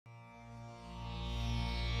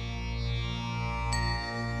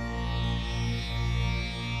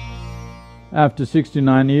After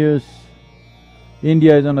 69 years,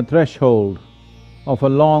 India is on a threshold of a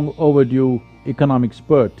long overdue economic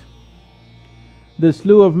spurt. The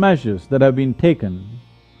slew of measures that have been taken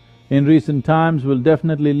in recent times will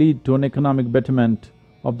definitely lead to an economic betterment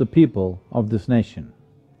of the people of this nation,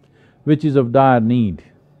 which is of dire need.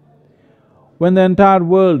 When the entire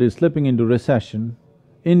world is slipping into recession,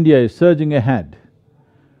 India is surging ahead,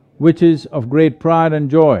 which is of great pride and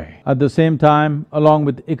joy. At the same time, along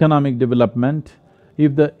with economic development,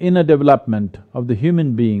 if the inner development of the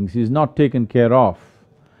human beings is not taken care of,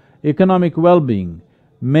 economic well-being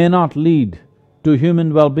may not lead to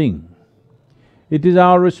human well-being. It is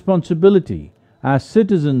our responsibility as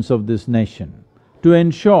citizens of this nation to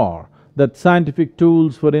ensure that scientific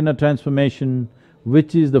tools for inner transformation,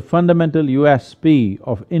 which is the fundamental USP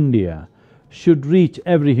of India, should reach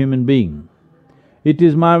every human being. It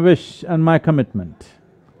is my wish and my commitment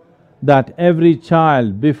that every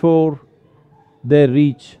child before they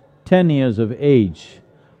reach 10 years of age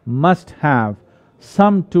must have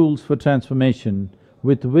some tools for transformation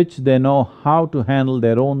with which they know how to handle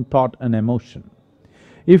their own thought and emotion.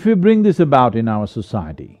 If we bring this about in our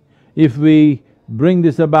society, if we bring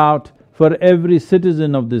this about for every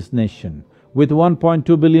citizen of this nation with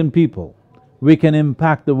 1.2 billion people, we can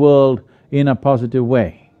impact the world in a positive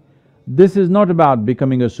way. This is not about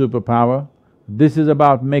becoming a superpower, this is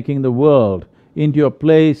about making the world into a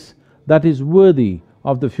place that is worthy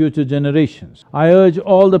of the future generations. I urge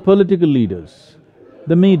all the political leaders,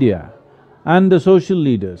 the media and the social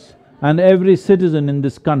leaders and every citizen in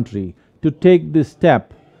this country to take this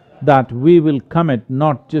step that we will commit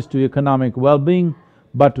not just to economic well-being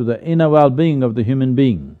but to the inner well-being of the human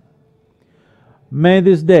being. May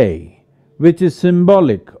this day, which is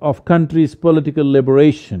symbolic of country's political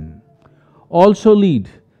liberation, also lead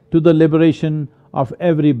to the liberation of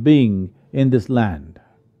every being in this land.